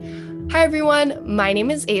Hi, everyone. My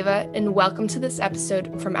name is Ava, and welcome to this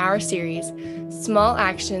episode from our series, Small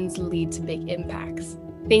Actions Lead to Big Impacts.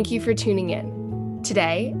 Thank you for tuning in.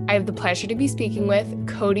 Today, I have the pleasure to be speaking with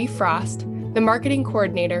Cody Frost, the marketing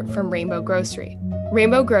coordinator from Rainbow Grocery.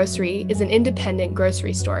 Rainbow Grocery is an independent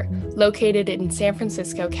grocery store located in San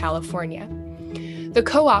Francisco, California. The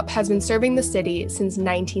co-op has been serving the city since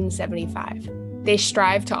 1975. They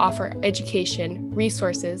strive to offer education,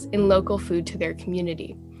 resources, and local food to their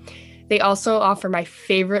community. They also offer my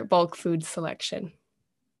favorite bulk food selection.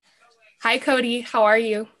 Hi, Cody. How are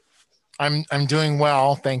you? I'm doing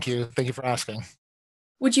well. Thank you. Thank you for asking.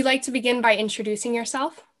 Would you like to begin by introducing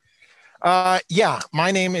yourself? Yeah,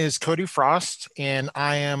 my name is Cody Frost, and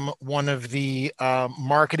I am one of the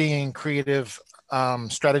marketing and creative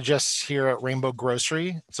strategists here at Rainbow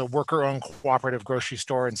Grocery. It's a worker-owned cooperative grocery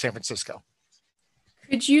store in San Francisco.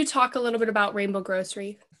 Could you talk a little bit about Rainbow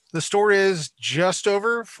Grocery? The store is just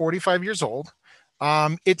over 45 years old.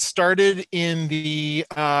 It started in the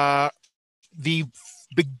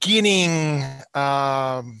beginning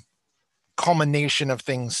culmination of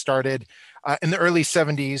things started in the early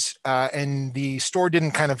 70s, and the store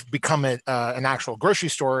didn't kind of become an actual grocery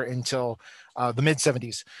store until the mid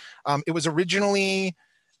 70s. It was originally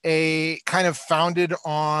a kind of founded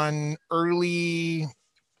on early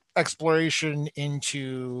exploration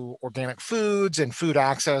into organic foods and food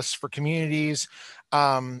access for communities.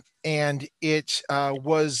 And it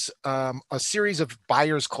was a series of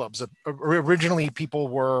buyers clubs. Originally, people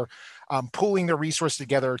were pooling their resources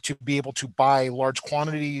together to be able to buy large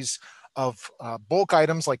quantities of bulk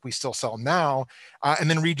items like we still sell now, and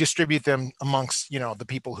then redistribute them amongst, the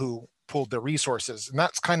people who pooled their resources. And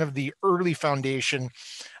that's kind of the early foundation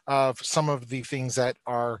of some of the things that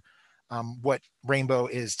are what Rainbow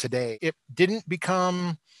is today. It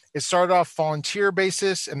started off volunteer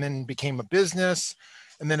basis and then became a business,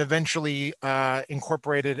 and then eventually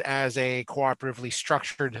incorporated as a cooperatively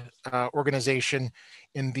structured organization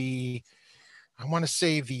in I want to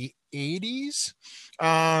say the 80s.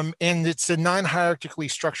 And it's a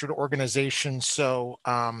non-hierarchically structured organization. So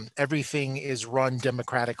everything is run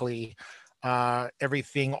democratically.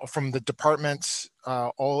 Everything from the departments,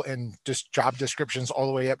 all and just job descriptions, all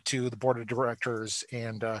the way up to the board of directors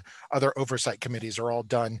and other oversight committees are all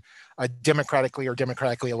done democratically or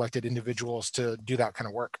democratically elected individuals to do that kind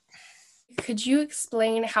of work. Could you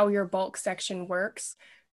explain how your bulk section works?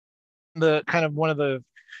 The kind of one of the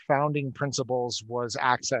founding principles was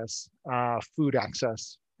access, food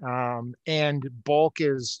access. And bulk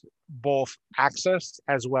is both access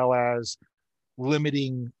as well as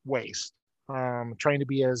limiting waste. Trying to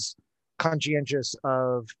be as conscientious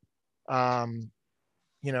of the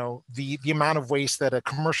amount of waste that a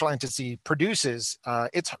commercial entity produces.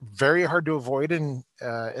 It's very hard to avoid, in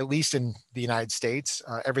at least in the United States.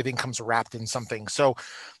 Everything comes wrapped in something. So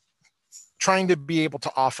trying to be able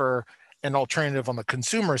to offer an alternative on the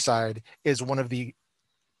consumer side is one of the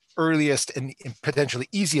earliest and potentially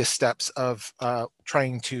easiest steps of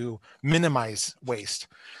trying to minimize waste.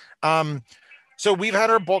 So we've had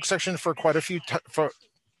our bulk section for quite a for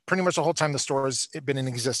pretty much the whole time the store has been in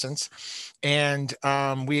existence. And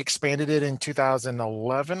we expanded it in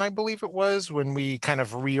 2011, I believe it was, when we kind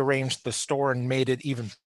of rearranged the store and made it even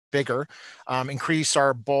bigger, increase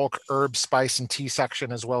our bulk herb, spice, and tea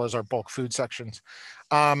section, as well as our bulk food sections.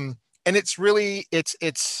 And it's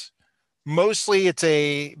mostly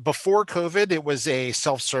before COVID, it was a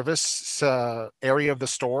self-service area of the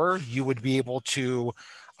store. You would be able to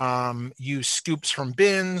use scoops from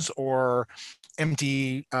bins or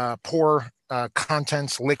empty, pour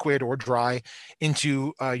contents, liquid or dry,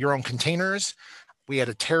 into your own containers. We had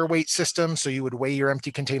a tare weight system, so you would weigh your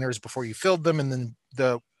empty containers before you filled them, and then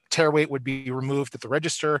the tare weight would be removed at the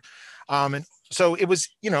register. And so it was,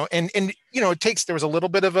 there was a little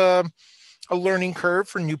bit of a learning curve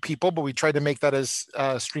for new people, but we tried to make that as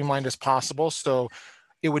streamlined as possible, so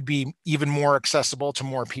it would be even more accessible to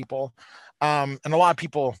more people. And a lot of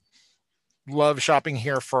people love shopping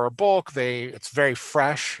here for our bulk. It's very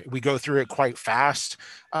fresh. We go through it quite fast.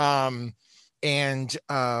 And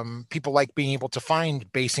people like being able to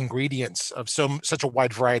find base ingredients of such a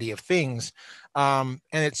wide variety of things. And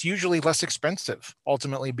it's usually less expensive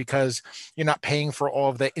ultimately because you're not paying for all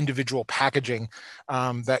of the individual packaging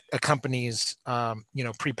that accompanies,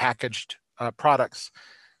 prepackaged products.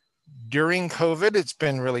 During COVID, it's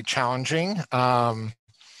been really challenging.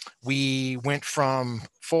 We went from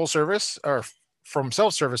full service or from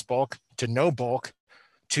self-service bulk to no bulk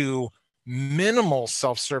to minimal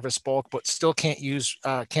self-service bulk, but still can't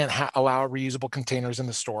allow reusable containers in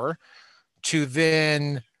the store, to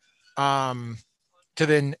then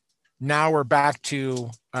Now we're back to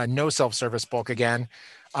no self-service bulk again.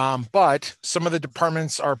 But some of the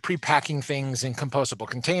departments are pre-packing things in compostable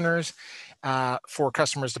containers for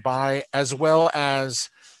customers to buy, as well as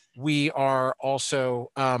we are also,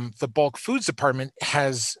 the bulk foods department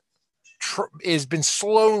has been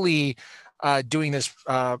slowly doing this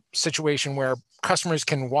situation where customers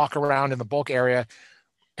can walk around in the bulk area,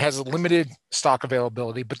 has a limited stock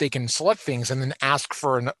availability, but they can select things and then ask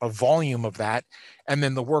for a volume of that. And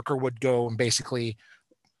then the worker would go and basically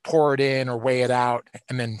pour it in or weigh it out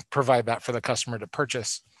and then provide that for the customer to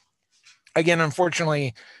purchase. Again,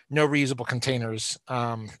 unfortunately, no reusable containers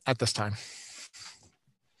at this time.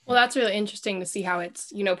 Well, that's really interesting to see how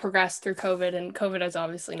it's, progressed through COVID, and COVID has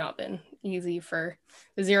obviously not been easy for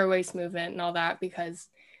the zero waste movement and all that, because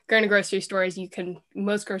going to grocery stores,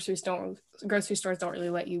 most grocery stores don't really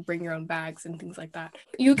let you bring your own bags and things like that.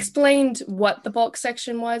 You explained what the bulk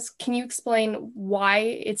section was. Can you explain why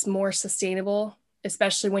it's more sustainable,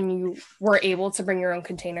 especially when you were able to bring your own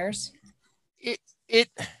containers?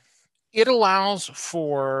 It allows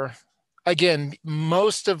for, again,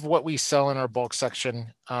 most of what we sell in our bulk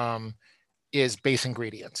section is base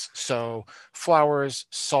ingredients. So flours,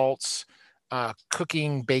 salts,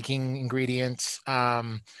 cooking, baking ingredients.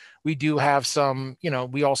 We do have some,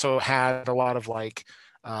 we also had a lot of like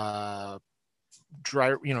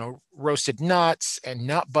dry, roasted nuts and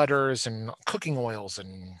nut butters and cooking oils.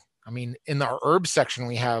 And I mean, in our herb section,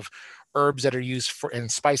 we have herbs that are used for,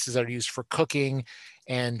 and spices that are used for cooking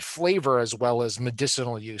and flavor, as well as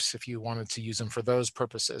medicinal use if you wanted to use them for those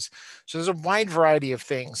purposes. So there's a wide variety of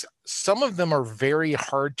things. Some of them are very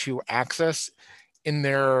hard to access in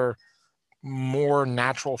their more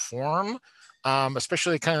natural form,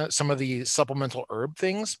 especially kind of some of the supplemental herb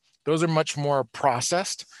things. Those are much more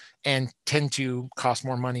processed and tend to cost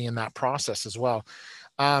more money in that process as well.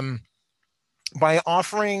 By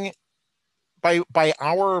offering, by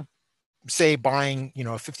our, say, buying, a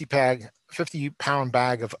 50-pound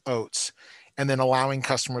bag of oats and then allowing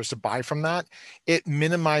customers to buy from that, it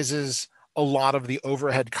minimizes a lot of the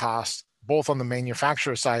overhead costs, both on the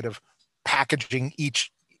manufacturer side of packaging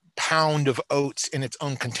each pound of oats in its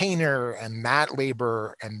own container, and that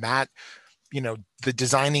labor, and that, the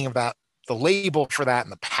designing of that, the label for that,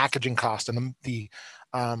 and the packaging cost, and the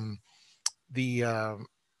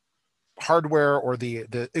hardware or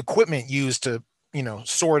the equipment used to,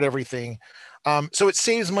 sort everything. So it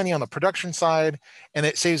saves money on the production side, and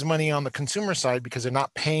it saves money on the consumer side, because they're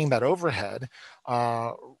not paying that overhead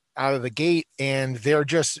out of the gate, and they're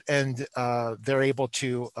able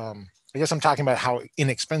to, I guess I'm talking about how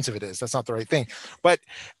inexpensive it is. That's not the right thing, but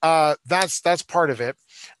that's part of it.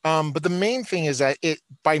 But the main thing is that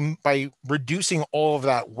by reducing all of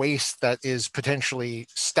that waste that is potentially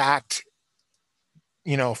stacked,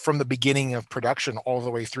 from the beginning of production all the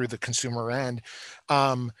way through the consumer end,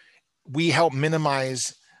 we help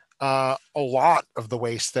minimize a lot of the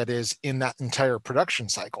waste that is in that entire production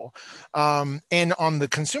cycle. And on the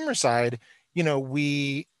consumer side,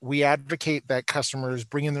 we advocate that customers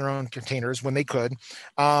bring in their own containers when they could,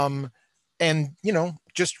 and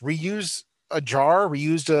just reuse a jar,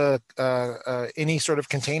 reused any sort of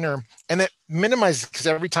container, and that minimizes, because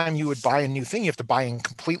every time you would buy a new thing, you have to buy a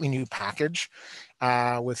completely new package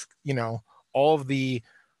with all of the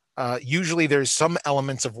usually there's some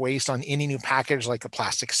elements of waste on any new package, like a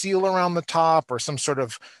plastic seal around the top or some sort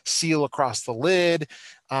of seal across the lid.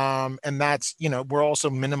 And that's, we're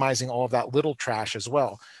also minimizing all of that little trash as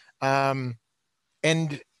well. And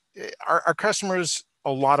our customers,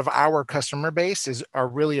 a lot of our customer base are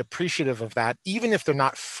really appreciative of that, even if they're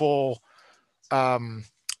not full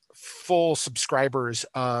subscribers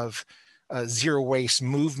of zero waste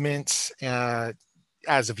movements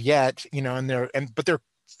as of yet, but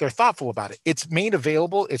they're thoughtful about it. It's made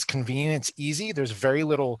available, it's convenient, it's easy. There's very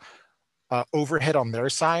little overhead on their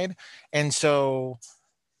side. And so,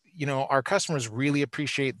 our customers really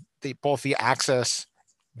appreciate both the access,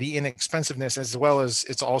 the inexpensiveness, as well as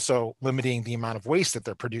it's also limiting the amount of waste that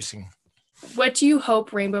they're producing. What do you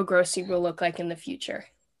hope Rainbow Grocery will look like in the future?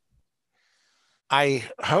 I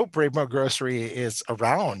hope Rainbow Grocery is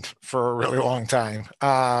around for a really long time.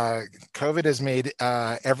 COVID has made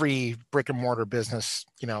every brick and mortar business,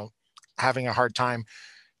 having a hard time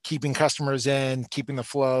keeping customers in, keeping the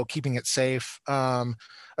flow, keeping it safe,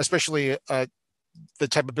 especially the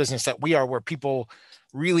type of business that we are, where people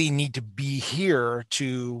really need to be here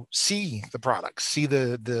to see the products, see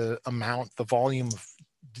the amount, the volume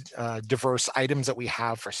of diverse items that we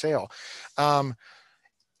have for sale.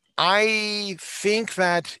 I think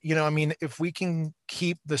that, if we can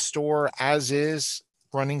keep the store as is,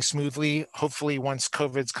 running smoothly, hopefully once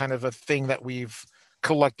COVID's kind of a thing that we've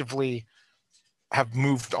collectively have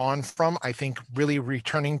moved on from. I think really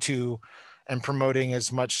returning to and promoting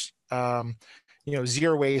as much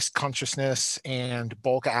zero waste consciousness and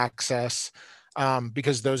bulk access,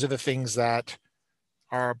 because those are the things that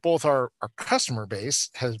our customer base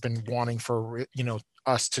has been wanting for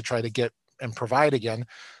us to try to get and provide again.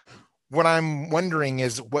 What I'm wondering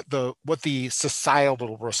is what the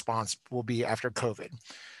societal response will be after COVID.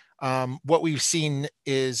 What we've seen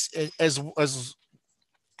is, as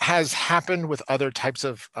has happened with other types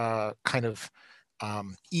of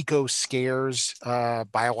eco scares,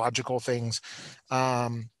 biological things.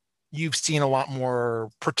 You've seen a lot more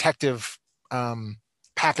protective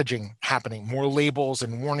packaging happening, more labels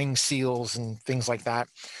and warning seals and things like that.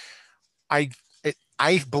 I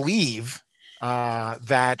believe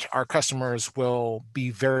that our customers will be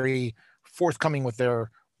very forthcoming with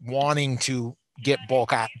their wanting to get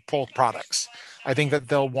bulk products. I think that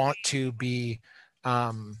they'll want to be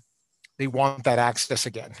they want that access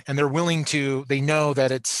again, and they're willing to. They know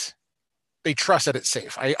that they trust that it's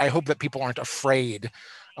safe. I hope that people aren't afraid.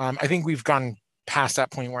 I think we've gone past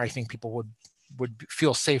that point where I think people would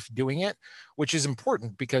feel safe doing it, which is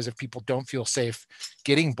important, because if people don't feel safe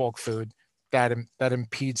getting bulk food, that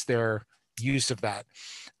impedes their use of that.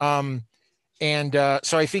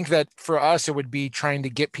 So I think that for us, it would be trying to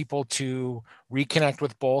get people to reconnect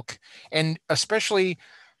with bulk, and especially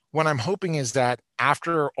what I'm hoping is that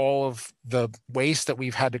after all of the waste that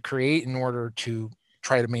we've had to create in order to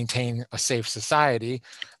try to maintain a safe society,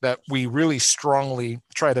 that we really strongly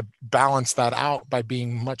try to balance that out by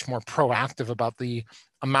being much more proactive about the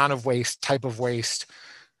amount of waste, type of waste,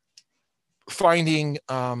 finding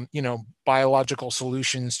biological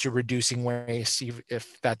solutions to reducing waste,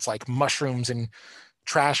 if that's like mushrooms and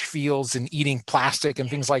trash fields and eating plastic and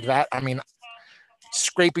things like that. I mean,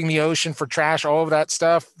 scraping the ocean for trash, all of that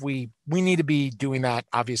stuff, we need to be doing that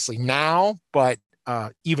obviously now, but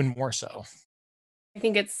even more so. I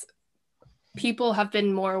think people have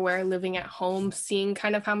been more aware living at home, seeing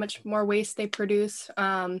kind of how much more waste they produce.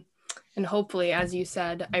 And hopefully, as you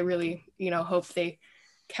said, I really, hope they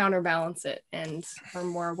counterbalance it and are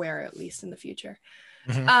more aware, at least in the future.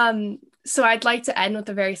 Mm-hmm. So I'd like to end with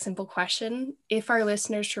a very simple question. If our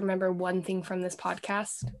listeners remember one thing from this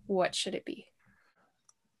podcast, what should it be?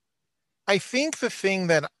 I think the thing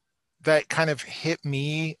that kind of hit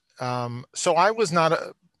me, so I was not,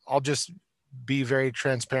 I'll just be very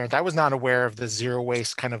transparent. I was not aware of the zero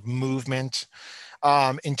waste kind of movement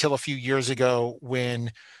until a few years ago,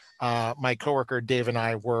 when my coworker Dave and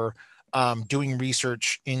I were doing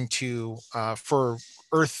research into for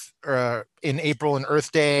Earth in April and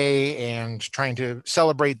Earth Day, and trying to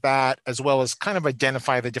celebrate that, as well as kind of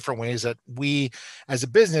identify the different ways that we as a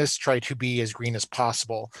business try to be as green as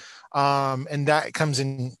possible. And that comes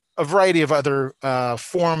in a variety of other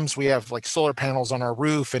forms. We have like solar panels on our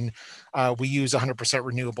roof, and we use 100%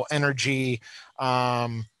 renewable energy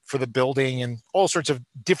for the building, and all sorts of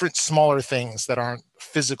different smaller things that aren't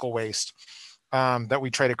physical waste that we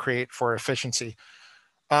try to create for efficiency.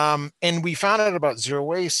 And we found out about zero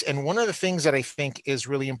waste. And one of the things that I think is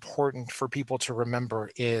really important for people to remember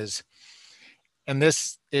is, and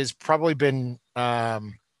this is probably been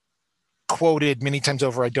quoted many times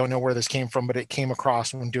over, I don't know where this came from, but it came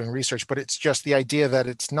across when doing research, but it's just the idea that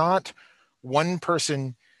it's not one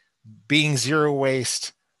person being zero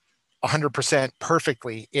waste 100%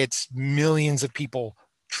 perfectly. It's millions of people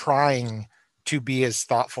trying to be as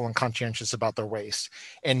thoughtful and conscientious about their waste,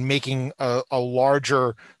 and making a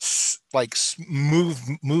larger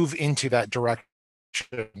move into that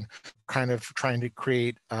direction, kind of trying to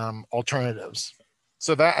create alternatives.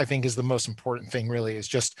 So that, I think, is the most important thing, really, is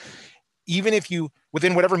just, even if you,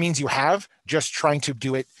 within whatever means you have, just trying to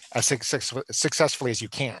do it as successfully as you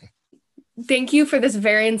can. Thank you for this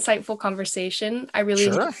very insightful conversation. I really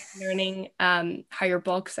Sure. enjoyed learning how your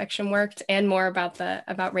bulk section worked, and more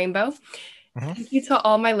about Rainbow. Mm-hmm. Thank you to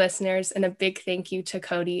all my listeners, and a big thank you to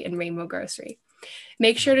Cody and Rainbow Grocery.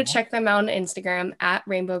 Make sure to check them out on Instagram at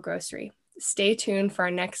Rainbow Grocery. Stay tuned for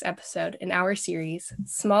our next episode in our series,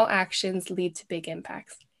 Small Actions Lead to Big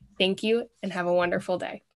Impacts. Thank you, and have a wonderful day.